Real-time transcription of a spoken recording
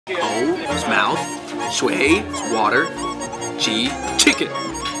O is mouth, shui is water, Ji, chicken.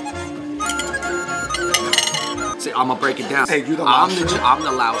 See, I'm gonna break it down. Hey, you the I'm the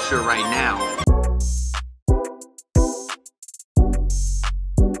Laoshi right now.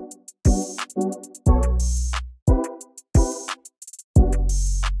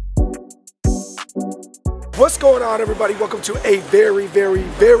 What's going on, everybody? Welcome to a very, very,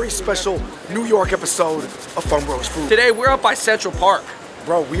 very special New York episode of Fung Bros Food. Today we're up by Central Park.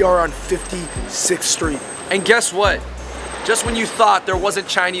 Bro, we are on 56th Street. And guess what? Just when you thought there wasn't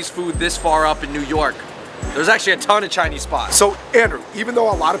Chinese food this far up in New York, there's actually a ton of Chinese spots. So, Andrew, even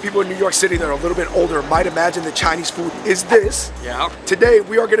though a lot of people in New York City that are a little bit older might imagine that Chinese food is this, yeah. Today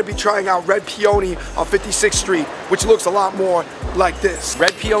we are going to be trying out Red Peony on 56th Street, which looks a lot more like this.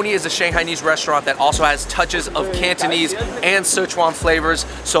 Red Peony is a Shanghainese restaurant that also has touches of Cantonese and Sichuan flavors.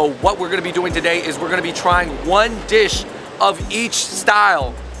 So what we're going to be doing today is we're going to be trying one dish of each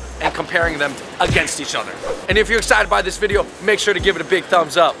style and comparing them against each other. And if you're excited by this video, make sure to give it a big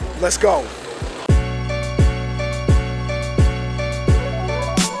thumbs up. Let's go.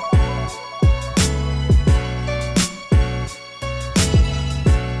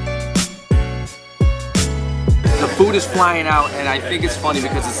 The food is flying out, and I think it's funny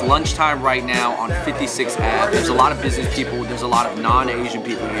because it's lunchtime right now on 56th Ave. There's a lot of business people, there's a lot of non-Asian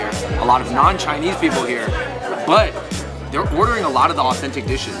people here, a lot of non-Chinese people here, but they're ordering a lot of the authentic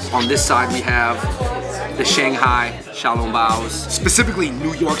dishes. On this side we have the Shanghai xiaolongbaos. Specifically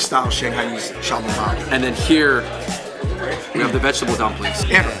New York style Shanghainese xiaolongbao. And then here we have the vegetable dumplings.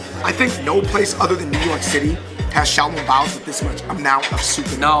 Andrew, I think no place other than New York City has xiaolongbaos with this much amount of soup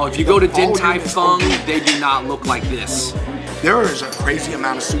in it. No, if you go to Din Tai Fung, they do not look like this. There is a crazy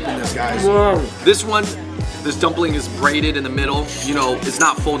amount of soup in this, guys. Whoa. This dumpling is braided in the middle. You know, it's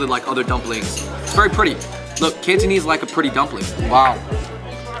not folded like other dumplings. It's very pretty. Look, Cantonese like a pretty dumpling. Wow.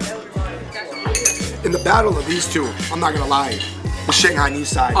 In the battle of these two, I'm not gonna lie, the Shanghainese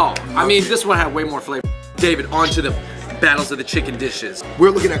side. Oh, I mean, this one had way more flavor. David, on to the battles of the chicken dishes. We're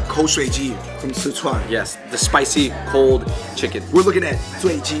looking at Kou Shui Ji from Sichuan. Yes, the spicy, cold chicken. We're looking at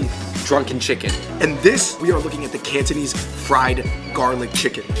Zui Ji, drunken chicken. And this, we are looking at the Cantonese fried garlic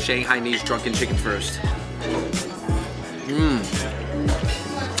chicken. Shanghainese drunken chicken first.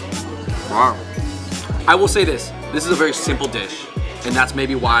 Wow. I will say this is a very simple dish, and that's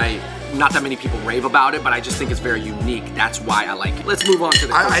maybe why not that many people rave about it, but I just think it's very unique. That's why I like it. Let's move on to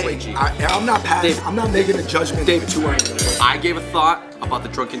the Kou Shui Ji. I'm not passing. I'm not making a judgment. David, too early. I gave a thought about the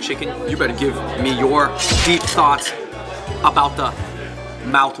drunken chicken. You better give me your deep thoughts about the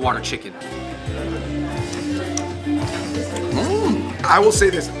mouthwater chicken. I will say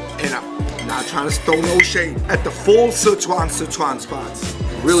this, and I'm not trying to throw no shade at the full Sichuan spots.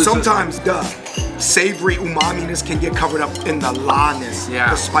 Really, sometimes the savory umaminess can get covered up in the la-ness. Yeah.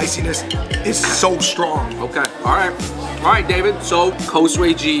 The spiciness is so strong. Okay, all right, David. So Kou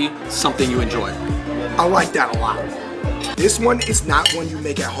Shui Ji, something you enjoy. I like that a lot. This one is not one you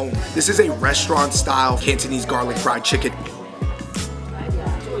make at home. This is a restaurant style Cantonese garlic fried chicken.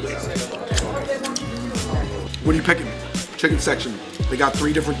 What are you picking? Chicken section. They got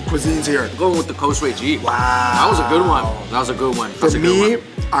 3 different cuisines here. I'm going with the Kou Shui Ji. Wow. That was a good one. That was a good one. For me,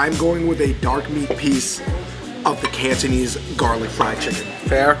 I'm going with a dark meat piece of the Cantonese garlic fried chicken.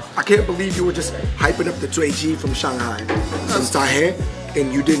 Fair. I can't believe you were just hyping up the Zui Ji from Shanghai.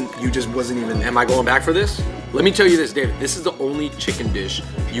 And you just wasn't even. Am I going back for this? Let me tell you this, David. This is the only chicken dish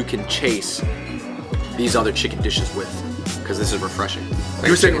you can chase these other chicken dishes with, because this is refreshing. Like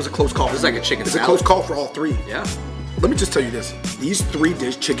you were saying it was a close call. This is like a chicken It's salad. a close call for all 3. Yeah. Let me just tell you this. These 3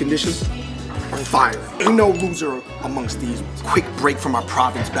 chicken dishes are fire. Ain't no loser amongst these ones. Quick break from our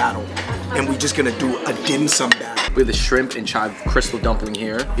province battle. And we just gonna do a dim sum battle. With the shrimp and chive crystal dumpling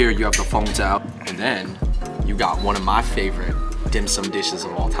here. Here you have the Fung Bros. And then you got one of my favorite dim sum dishes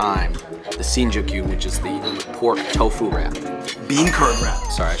of all time. The Shinjuku, which is the pork tofu wrap. Bean curd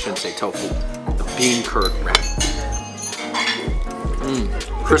wrap. Sorry, I shouldn't say tofu. The bean curd wrap.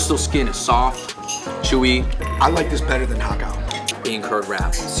 Crystal skin is soft, chewy. I like this better than Hakao. Bean curd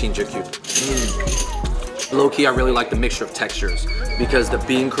wrap, Shinjuku. Low-key, I really like the mixture of textures because the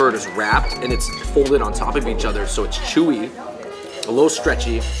bean curd is wrapped and it's folded on top of each other, so it's chewy, a little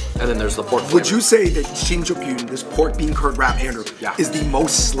stretchy, and then there's the pork flavor. Would you say that Shinjuku, this pork bean curd wrap, Andrew, is the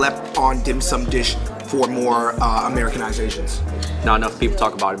most slept on dim sum dish for more Americanizations? Not enough people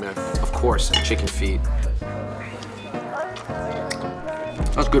talk about it, man. Of course, chicken feet.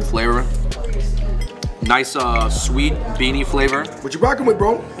 That's good flavor. Nice sweet beanie flavor. What you rocking with,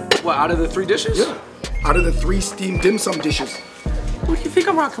 bro? What, out of the 3 dishes? Yeah. Out of the 3 steamed dim sum dishes. What do you think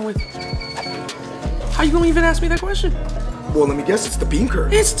I'm rocking with? How you gonna even ask me that question? Well, let me guess, it's the bean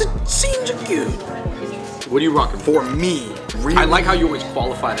curd. It's the Shinjuku. What are you rocking For me, really, I like how you always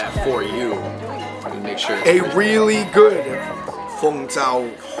qualify that for you. Let me make sure. a really good Fung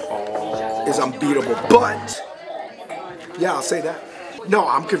Bros is unbeatable. But, yeah, I'll say that. No,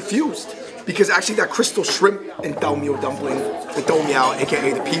 I'm confused. Because actually that crystal shrimp and dao miao dumpling, the dou miao,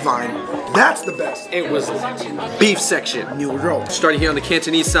 aka the pea vine, that's the best. It was beef section. New roll. Starting here on the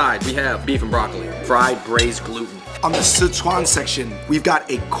Cantonese side, we have beef and broccoli, fried braised gluten. On the Sichuan section, we've got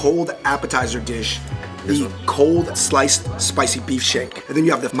a cold appetizer dish, the cold sliced spicy beef shank. And then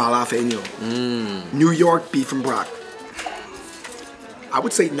you have the mala feño, New York beef and broccoli. I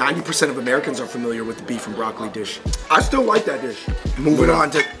would say 90% of Americans are familiar with the beef and broccoli dish. I still like that dish. Moving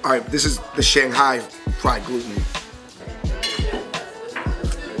on to, all right, this is the Shanghai fried gluten.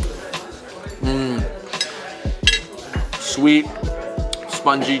 Sweet,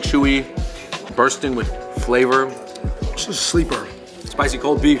 spongy, chewy, bursting with flavor. It's a sleeper. Spicy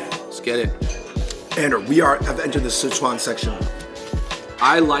cold beef, let's get it. Andrew, we have entered the Sichuan section.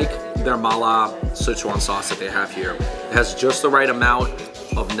 I like their mala Sichuan sauce that they have here. It has just the right amount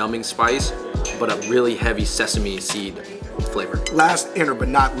of numbing spice, but a really heavy sesame seed flavor. Last, Andrew, but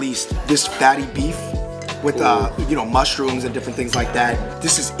not least, this fatty beef with you know, mushrooms and different things like that.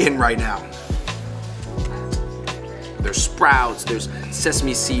 This is in right now. There's sprouts, there's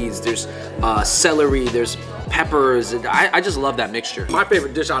sesame seeds, there's celery, there's peppers. I just love that mixture. My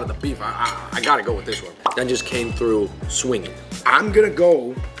favorite dish out of the beef, I gotta go with this one. That just came through swinging. I'm gonna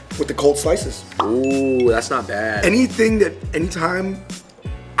go with the cold slices. Ooh, that's not bad. Anytime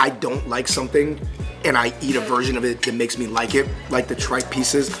I don't like something and I eat a version of it that makes me like it, like the tripe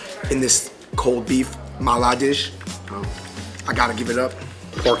pieces in this cold beef mala dish, I gotta give it up.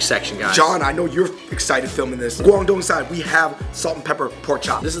 Pork section, guys. John, I know you're excited filming this. Guangdong side, we have salt and pepper pork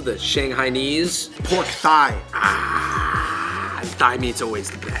chop. This is the Shanghainese Pork thigh. Thigh meat's always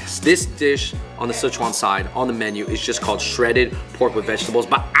the best. This dish on the Sichuan side on the menu is just called shredded pork with vegetables,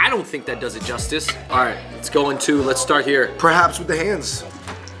 but I don't think that does it justice. All right, let's start here. Perhaps with the hands.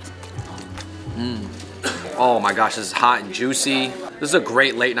 Oh my gosh, this is hot and juicy. This is a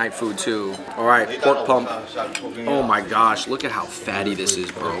great late night food too. All right, pork pump. Oh my gosh, look at how fatty this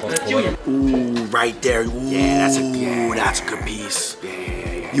is, bro. Ooh, right there. Ooh, Yeah, that's a good piece.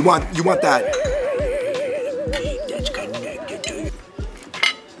 Yeah. You want that? That's connected to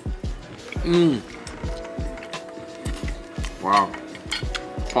you. Wow.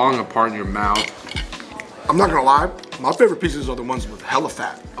 Falling apart in your mouth. I'm not gonna lie, my favorite pieces are the ones with hella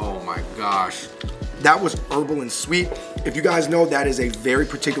fat. Oh my gosh. That was herbal and sweet. If you guys know, that is a very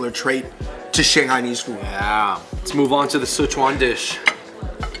particular trait to Shanghainese food. Yeah. Let's move on to the Sichuan dish.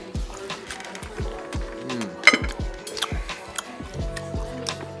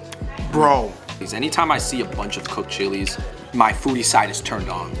 Bro, Anytime I see a bunch of cooked chilies, my foodie side is turned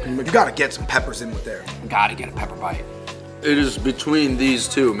on. you gotta get some peppers in with there. Gotta get a pepper bite. It is between these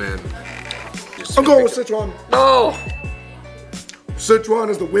two, man. I'm going with Sichuan. No! Sichuan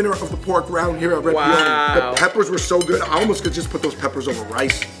is the winner of the pork round here at Red Wow. Peony. The peppers were so good, I almost could just put those peppers over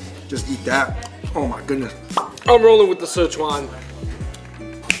rice. Just eat that. Oh my goodness. I'm rolling with the Sichuan.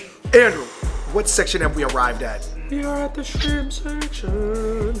 Andrew, what section have we arrived at? We are at the shrimp section.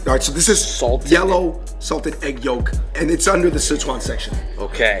 All right, so this is Salted yellow salted egg yolk, and it's under the Sichuan section.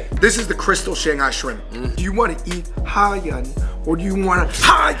 Okay. This is the crystal Shanghai shrimp. Do you want to eat Haiyan, or do you want to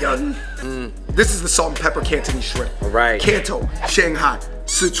Haiyan? This is the salt and pepper Cantonese shrimp. All right. Canto, Shanghai,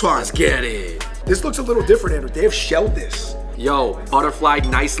 Sichuan. Let's get it. This looks a little different, Andrew. They have shelled this. Yo, butterflied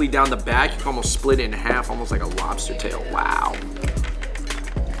nicely down the back. You can almost split it in half, almost like a lobster tail. Wow.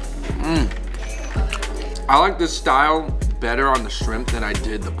 I like this style better on the shrimp than I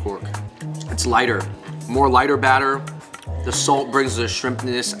did the pork. It's lighter, more lighter batter. The salt brings the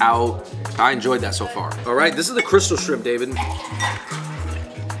shrimpness out. I enjoyed that so far. All right, this is the crystal shrimp, David.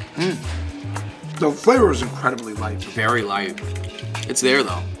 The flavor is incredibly light. Very light. It's there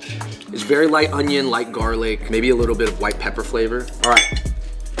though. It's very light onion, light garlic, maybe a little bit of white pepper flavor. All right,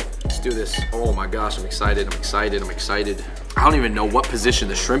 let's do this. Oh my gosh, I'm excited, I'm excited, I'm excited. I don't even know what position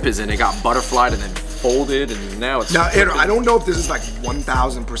the shrimp is in. It got butterflied and then folded, and now it's... Now, Andrew, I don't know if this is like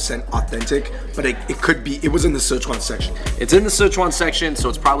 1000% authentic, but it could be. It was in the Sichuan section. It's in the Sichuan section, so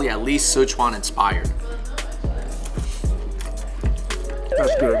it's probably at least Sichuan inspired.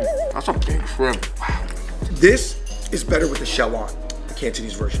 That's good. That's a big shrimp. Wow. This is better with the shell on, the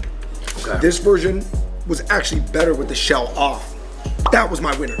Cantonese version. Okay. This version was actually better with the shell off. That was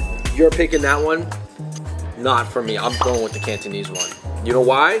my winner. You're picking that one? Not for me. I'm going with the Cantonese one. You know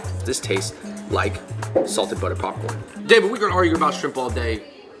why? This tastes like salted butter popcorn. David, we're gonna argue about shrimp all day.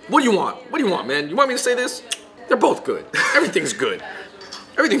 What do you want? What do you want, man? You want me to say this? They're both good. Everything's good.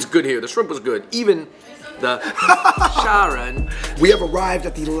 Everything's good here. The shrimp was good. Even the Sharon. We have arrived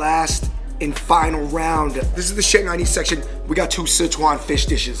at the last and final round. This is the Shanghainese section. We got 2 Sichuan fish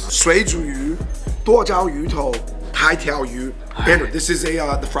dishes. 水煮鱼, 剁椒鱼头, 海条鱼. And this is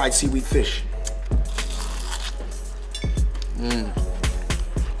the fried seaweed fish.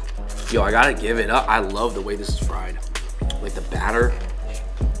 Yo, I gotta give it up. I love the way this is fried. Like the batter,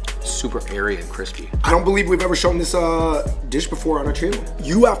 super airy and crispy. I don't believe we've ever shown this dish before on our channel.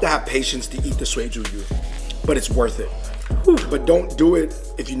 You have to have patience to eat the 水煮鱼, but it's worth it. But don't do it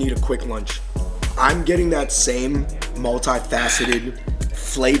if you need a quick lunch. I'm getting that same multifaceted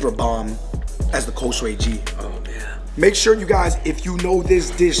flavor bomb as the Ko Shui Ji. Oh man. Make sure you guys, if you know this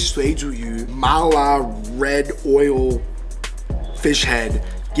dish, 水煮鱼, mala red oil fish head,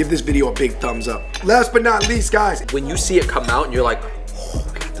 give this video a big thumbs up. Last but not least, guys. When you see it come out and you're like, oh,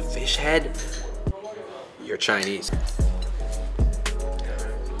 I got the fish head, you're Chinese.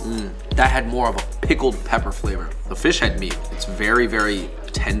 That had more of a pickled pepper flavor. The fish head meat, it's very, very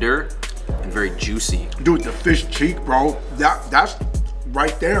tender and very juicy. Dude, the fish cheek, bro, that's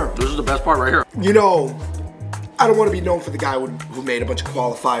right there. This is the best part right here. You know, I don't want to be known for the guy who made a bunch of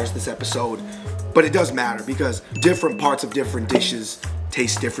qualifiers this episode, but it does matter because different parts of different dishes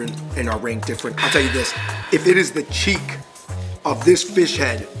taste different and are ranked different. I'll tell you this, if it is the cheek of this fish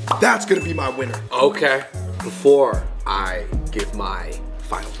head, that's gonna be my winner. Okay, before I give my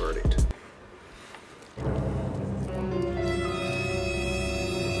final verdict.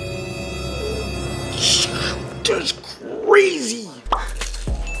 Just crazy.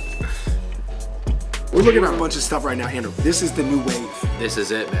 We're looking at a bunch of stuff right now, Andrew. This is the new wave. This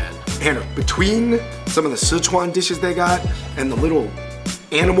is it, man. Andrew, between some of the Sichuan dishes they got and the little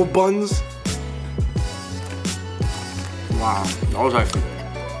animal buns. Wow, that was actually.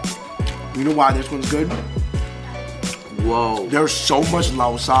 You know why this one's good? Whoa. There's so much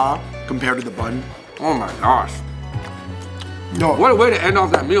lao sa compared to the bun. Oh my gosh. No. What a way to end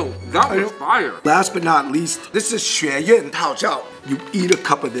off that meal. That was fire. Last but not least, this is 学院套饺. You eat a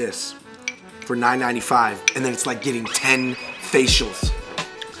cup of this for $9.95, and then it's like getting 10 facials.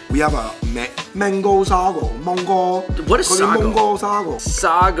 We have a mango sago, Mongol. What is sago? Mongol sago.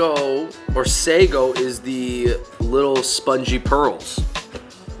 Sago or sago is the little spongy pearls.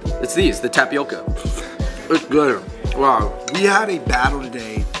 It's these, the tapioca. It's good. Wow. We had a battle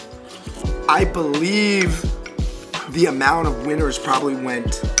today. I believe the amount of winners probably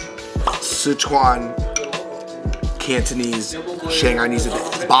went Sichuan, Cantonese, Shanghainese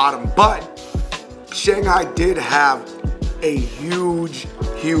at the bottom, but Shanghai did have a huge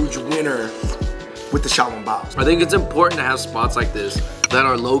winner with the Fung Bros. I think it's important to have spots like this that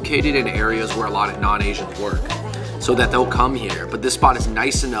are located in areas where a lot of non-Asians work so that they'll come here. But this spot is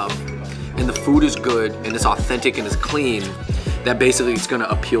nice enough and the food is good and it's authentic and it's clean that basically it's gonna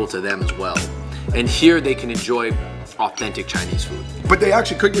appeal to them as well. And here they can enjoy authentic Chinese food. But they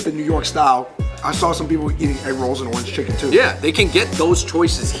actually could get the New York style. I saw some people eating egg rolls and orange chicken too. Yeah, they can get those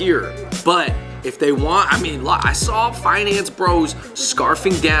choices here. But if they want, I mean, I saw finance bros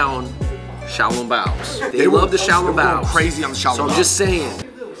scarfing down Fung Bros. They love the Fung Bros. Crazy on the Fung Bros. So I'm just saying,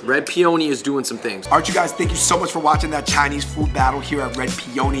 Red Peony is doing some things. All right, you guys, thank you so much for watching that Chinese food battle here at Red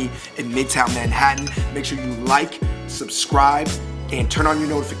Peony in Midtown Manhattan. Make sure you like, subscribe, and turn on your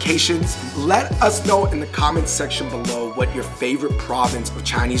notifications. Let us know in the comments section below what your favorite province of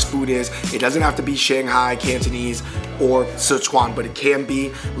Chinese food is. It doesn't have to be Shanghai, Cantonese, or Sichuan, but it can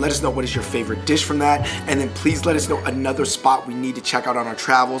be. Let us know what is your favorite dish from that. And then please let us know another spot we need to check out on our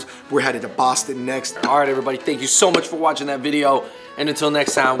travels. We're headed to Boston next. All right, everybody, thank you so much for watching that video. And until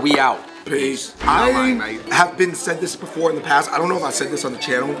next time, we out. Peace. I have been said this before in the past. I don't know if I said this on the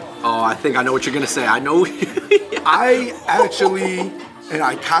channel. Oh, I think I know what you're gonna say. I know. I actually, and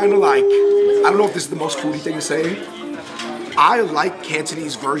I kind of like, I don't know if this is the most foodie thing to say, I like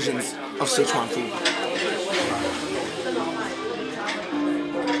Cantonese versions of Sichuan food.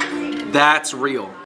 That's real.